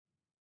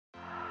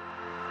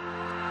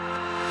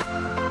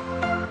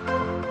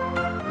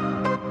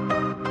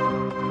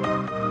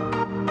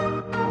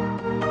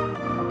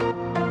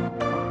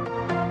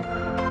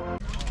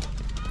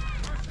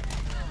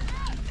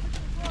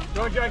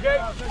on, Jackie.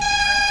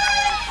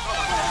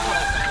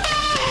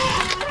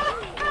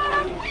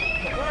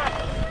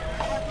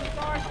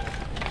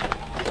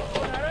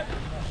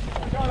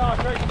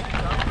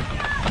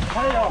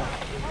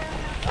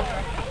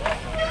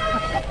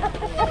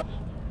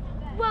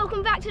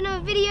 Welcome back to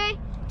another video.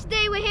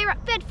 Today we're here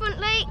at Bedfont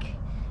Lake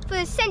for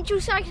the Central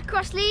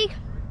Cyclocross League.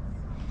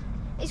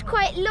 It's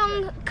quite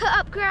long cut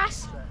up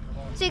grass,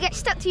 so you get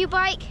stuck to your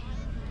bike.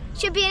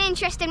 Should be an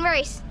interesting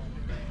race.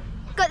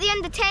 Got the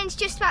under 10s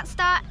just about to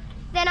start,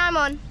 then I'm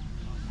on.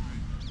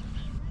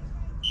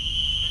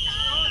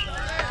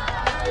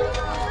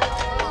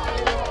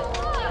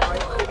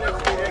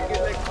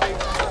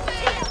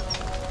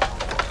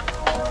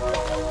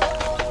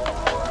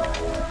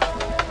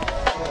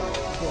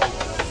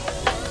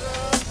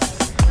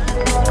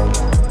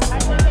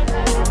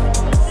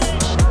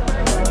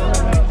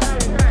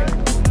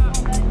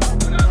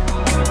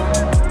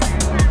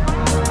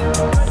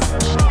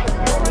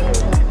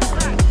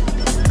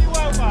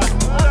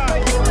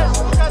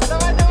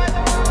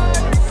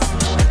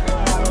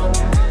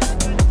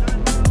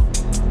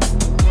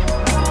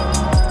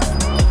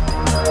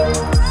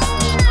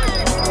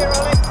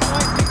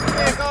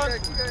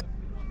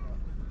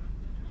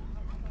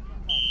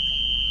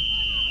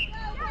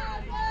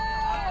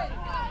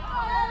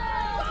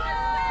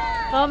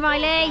 Come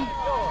on, Riley.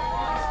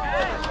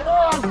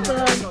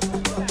 After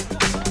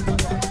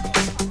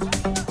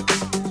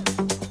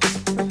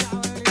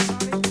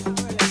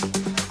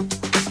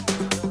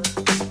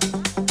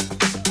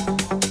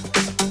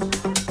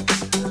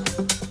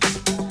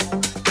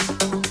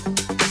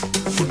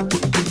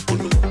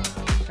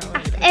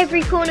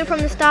every corner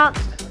from the start,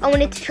 I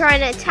wanted to try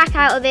and attack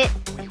out of it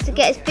to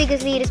get as big a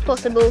lead as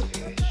possible.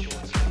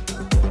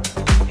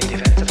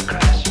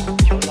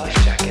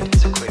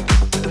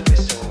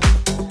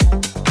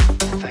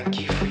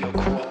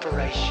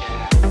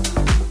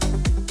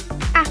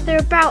 After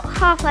about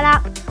half a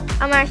lap,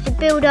 I managed to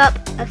build up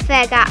a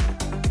fair gap.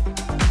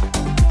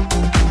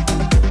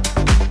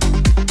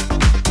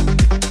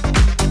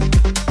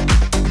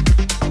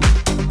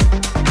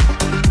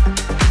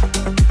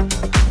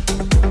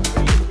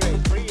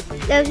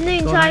 There was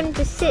noon time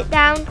to sit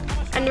down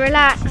and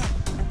relax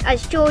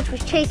as George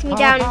was chasing me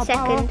down in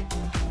second.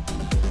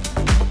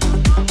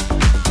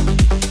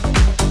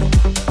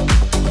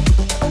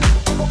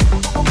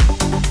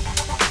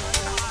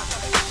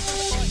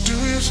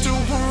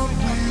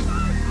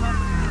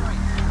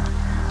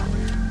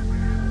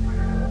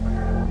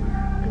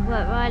 Good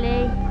work,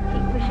 Riley.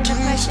 Keep pushing the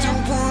pressure.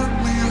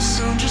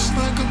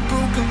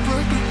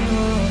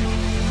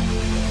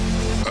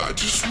 I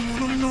just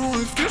wanna know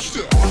if you're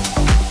still.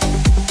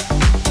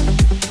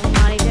 Come on,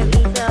 Riley, don't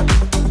ease up.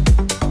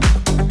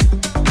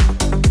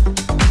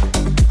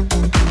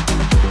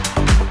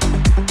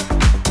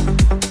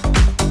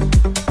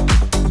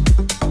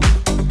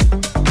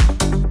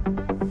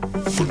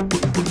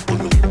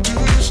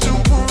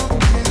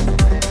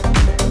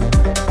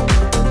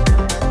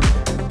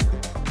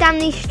 Down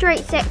these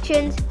straight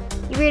sections,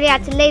 you really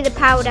had to lay the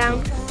power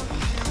down.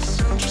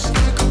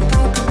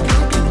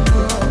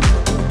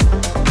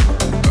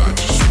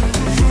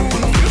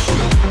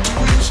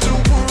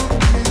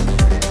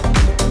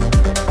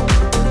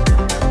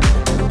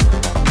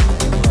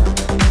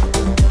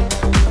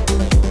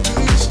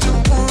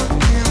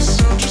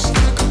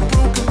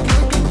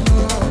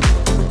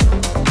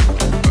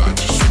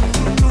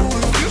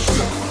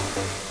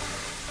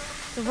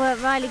 Good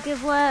work, Riley,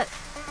 good work.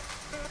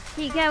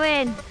 Keep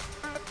going.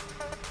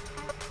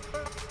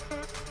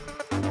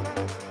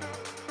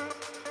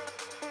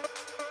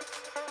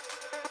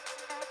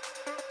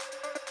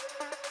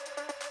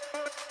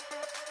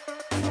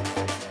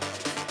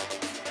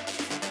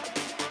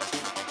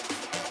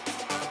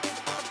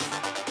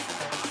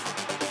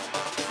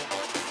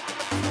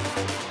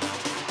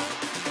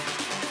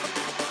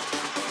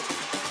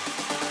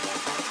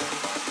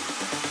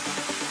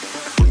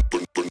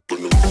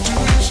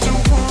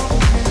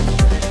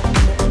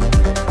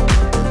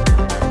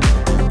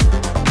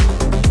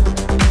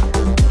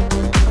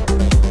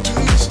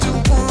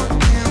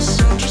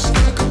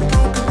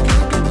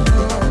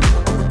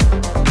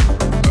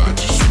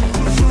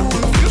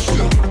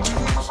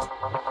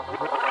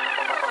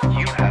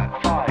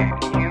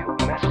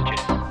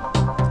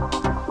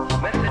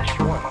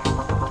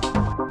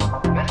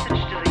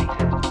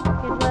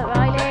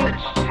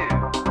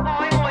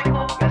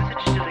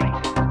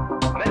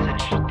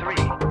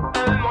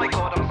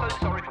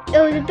 It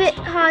was a bit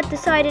hard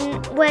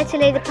deciding where to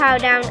lay the power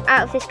down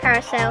out of this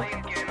carousel.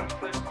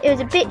 It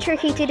was a bit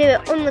tricky to do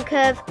it on the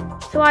curve,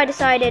 so I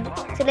decided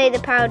to lay the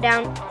power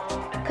down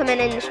coming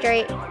in the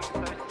straight.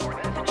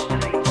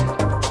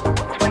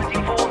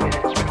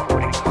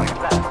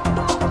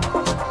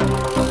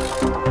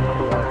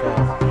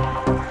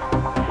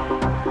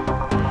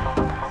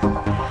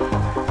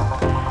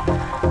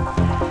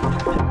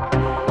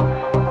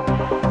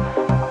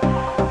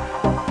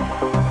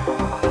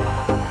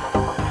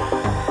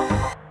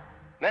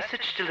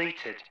 Message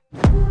deleted.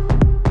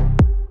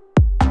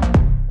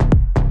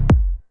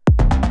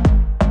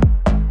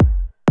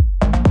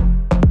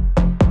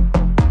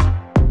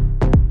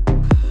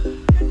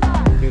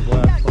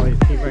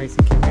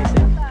 racing, keep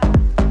racing.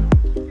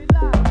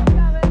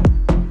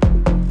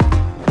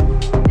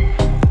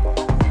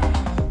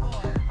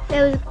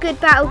 There was a good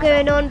battle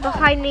going on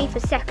behind me for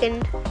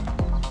second.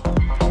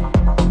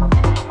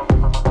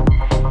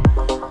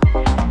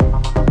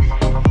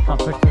 Can't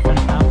push to the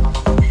finish now.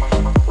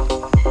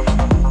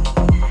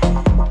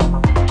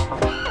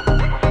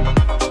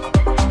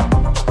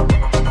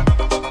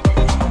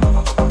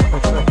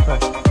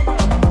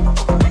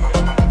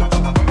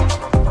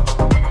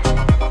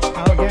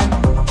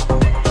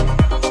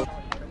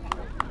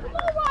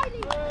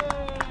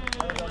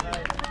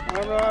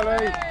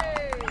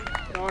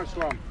 Nice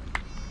one.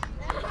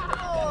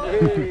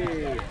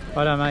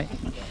 Well done, mate.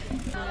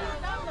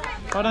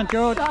 Well done,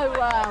 George. So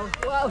well.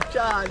 Well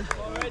done.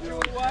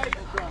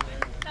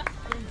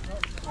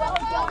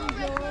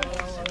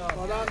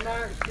 Well done,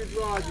 Max. Good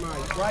ride,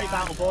 mate. Great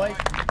battle, boys.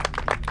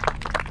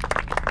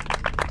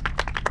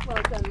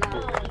 Well done,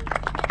 lad.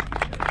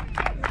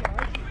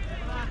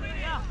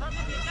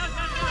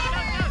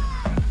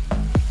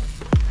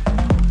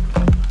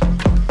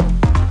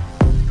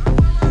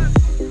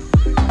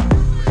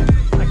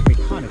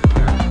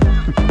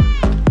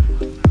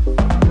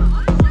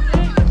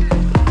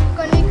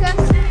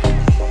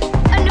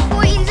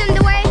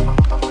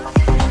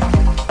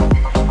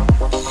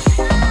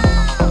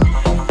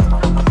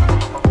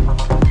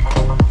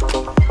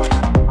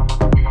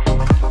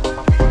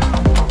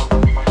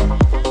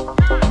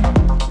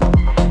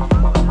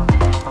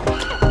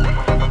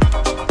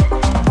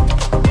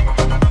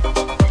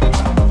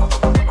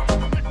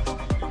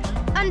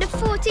 Under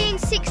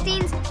 14s,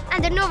 16s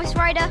and a novice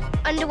rider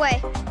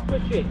underway.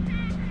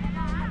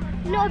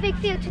 Not a big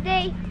field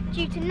today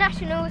due to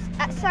nationals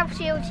at South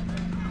Shields.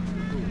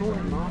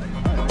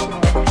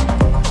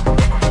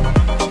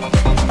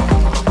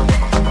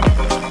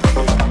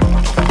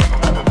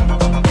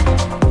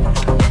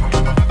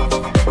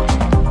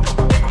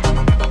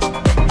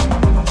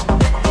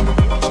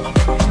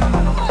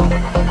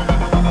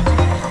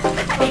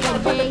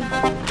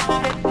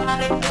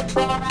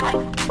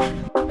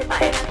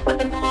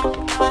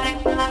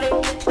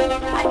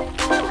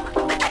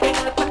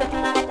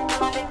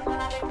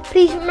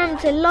 Please remember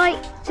to like,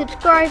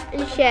 subscribe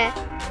and share,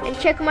 and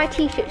check out my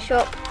t-shirt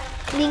shop,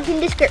 link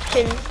in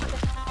description.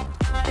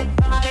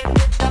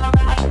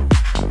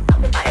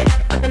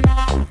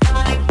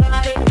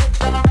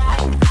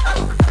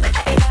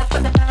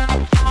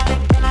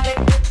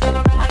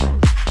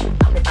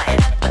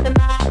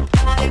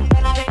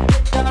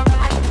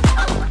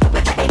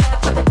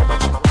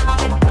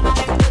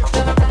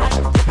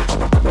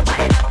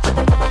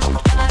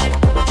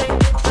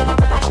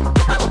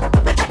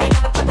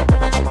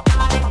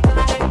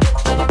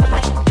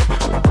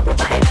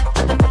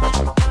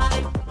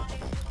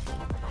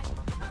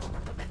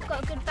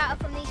 Got a good battle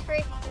from these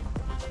three.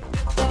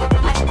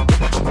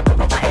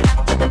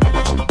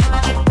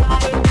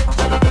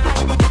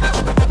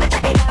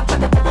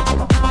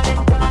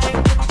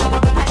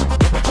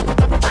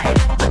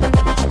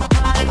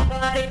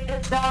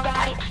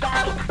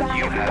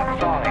 You have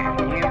 5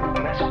 new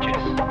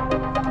messages.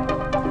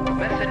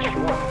 Message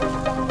 1.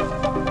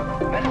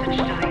 Message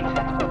deleted.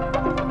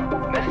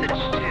 Message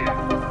 2.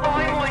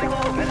 Hi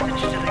Michael.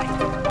 Message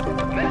deleted.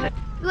 Message.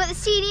 We've got the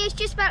seniors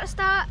just about to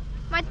start.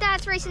 My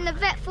dad's racing the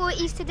Vet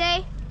 40s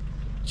today.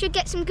 Should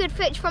get some good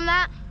footage from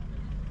that.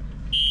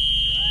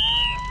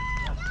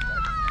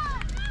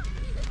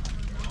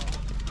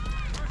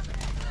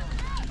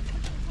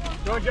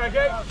 Go on,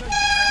 Jackie.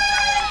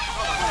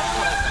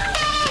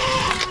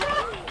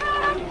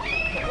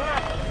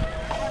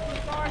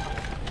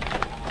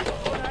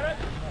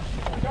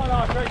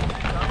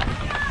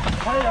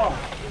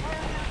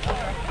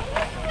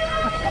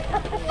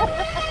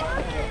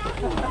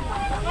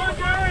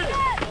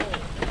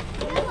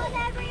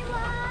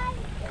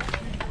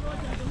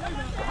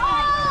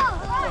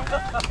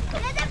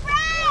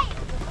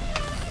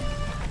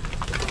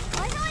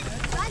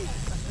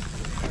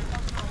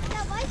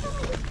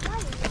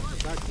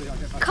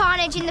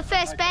 Carnage in the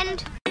first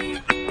bend.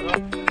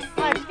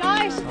 Thanks,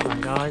 guys. Well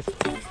done, guys. Go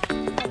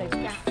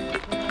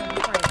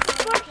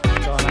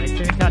on, Manny,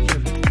 soon catch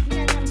him.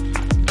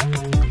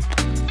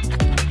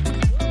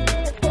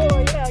 Oh,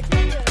 yeah.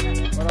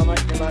 Well done,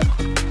 mate. Good lad.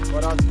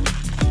 Well done.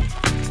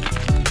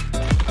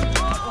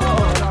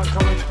 Well done,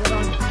 Colin. Well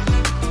done.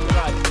 Good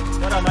lad.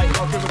 Well done, mate.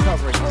 Well, good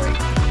recovery.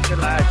 Good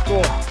lad. Go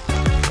on.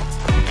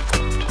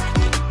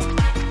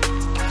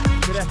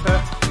 Good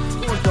effort.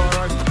 Go on,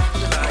 Gyro.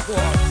 Good lad. Go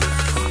on.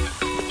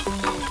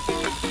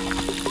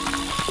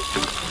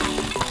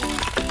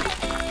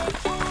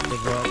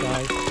 Big work,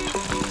 guys.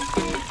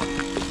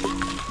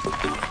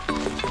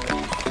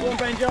 Go on,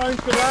 Ben Jones.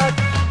 Good lad.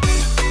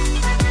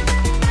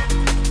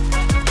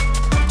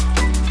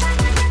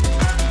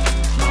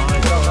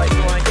 Nice. Go, mate.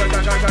 Go on. Go, go,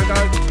 go, go, go.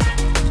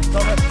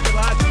 Thomas. Good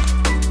lad.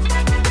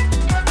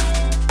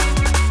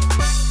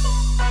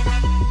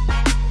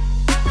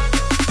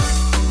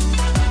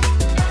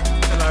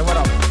 Hello. What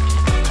up?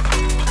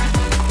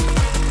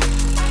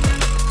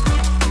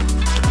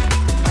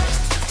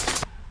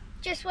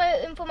 Just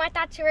waiting for my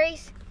dad to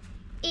race,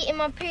 eating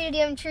my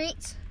podium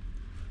treats.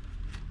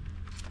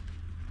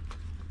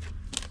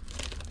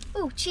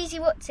 Ooh, cheesy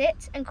what's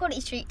it and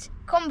quality treat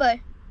combo.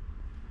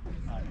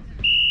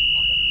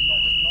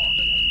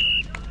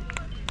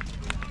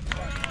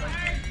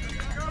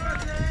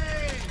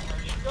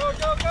 Go,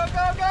 go, go,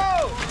 go,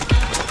 go!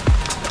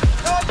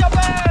 Go,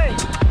 Johnny!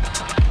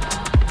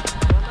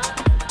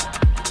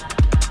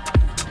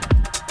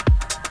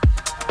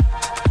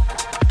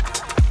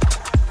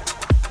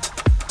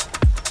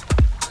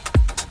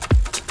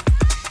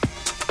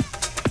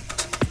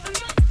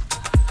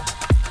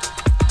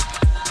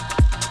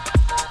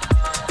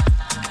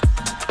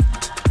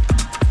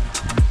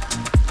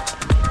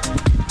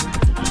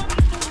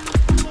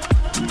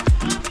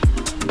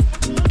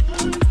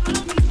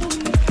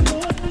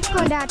 Come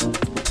on, Dad.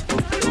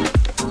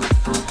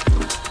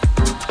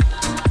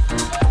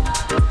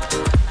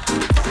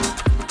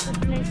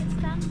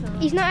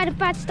 He's not had a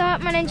bad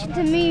start, managing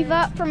to move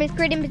up from his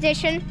gridding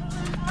position.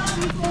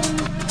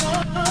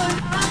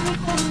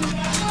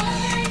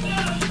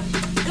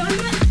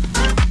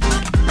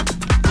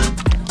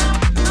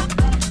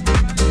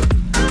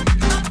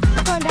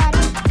 Come on, Dad.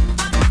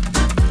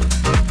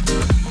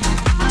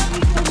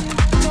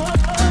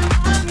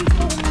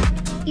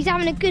 He's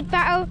having a good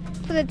battle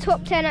for the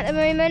top 10 at the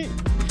moment.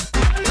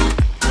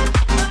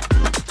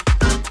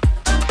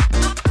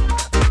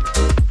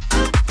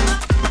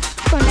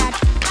 Come on, Dad.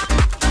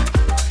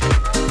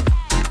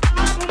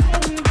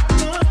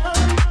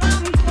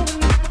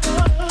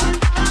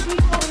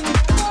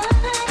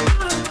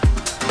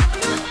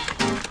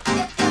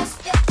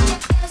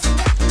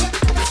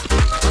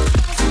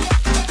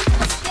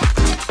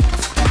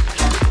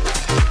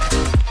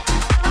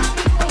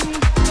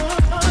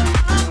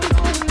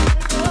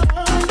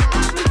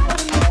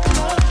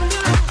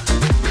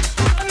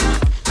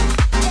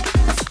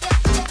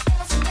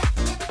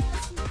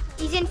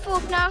 He's in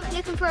fourth now,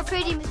 looking for a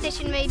podium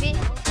position maybe.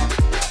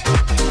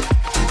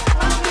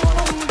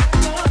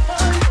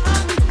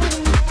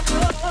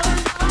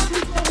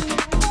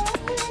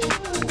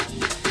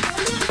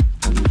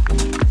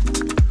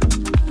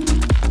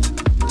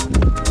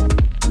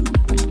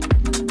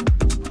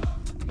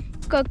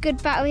 Got a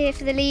good battle here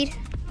for the lead.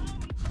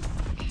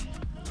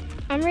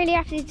 I'm really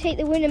happy to take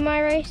the win in my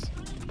race.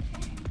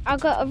 I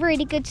got a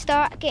really good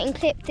start, getting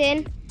clipped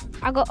in.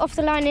 I got off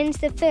the line into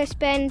the first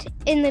bend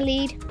in the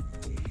lead.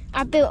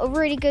 I built a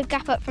really good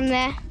gap up from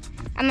there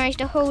and managed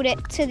to hold it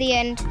to the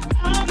end. Go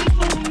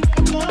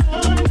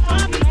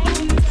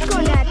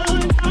on, Dad.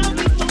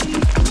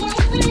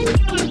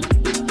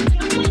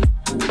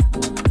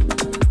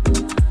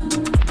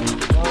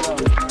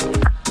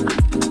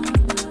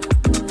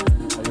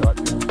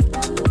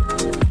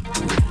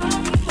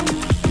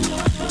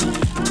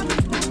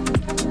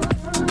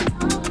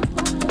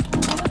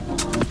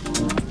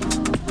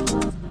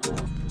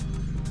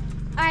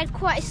 I had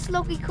quite a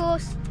sloggy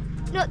course.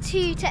 Not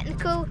too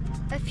technical,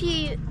 a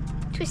few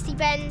twisty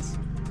bends,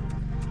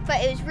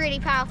 but it was really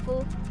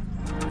powerful.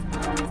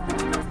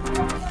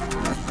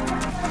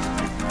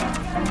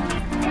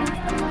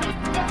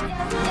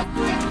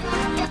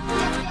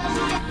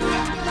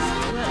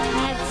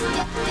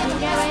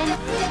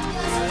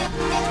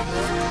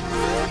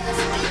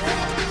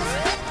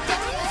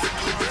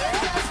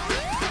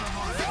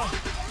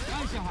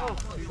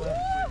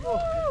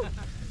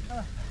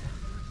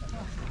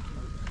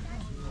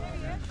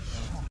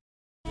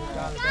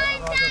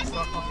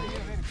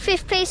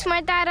 Fifth place for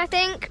my dad, I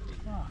think.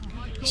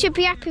 Should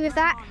be happy with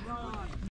that.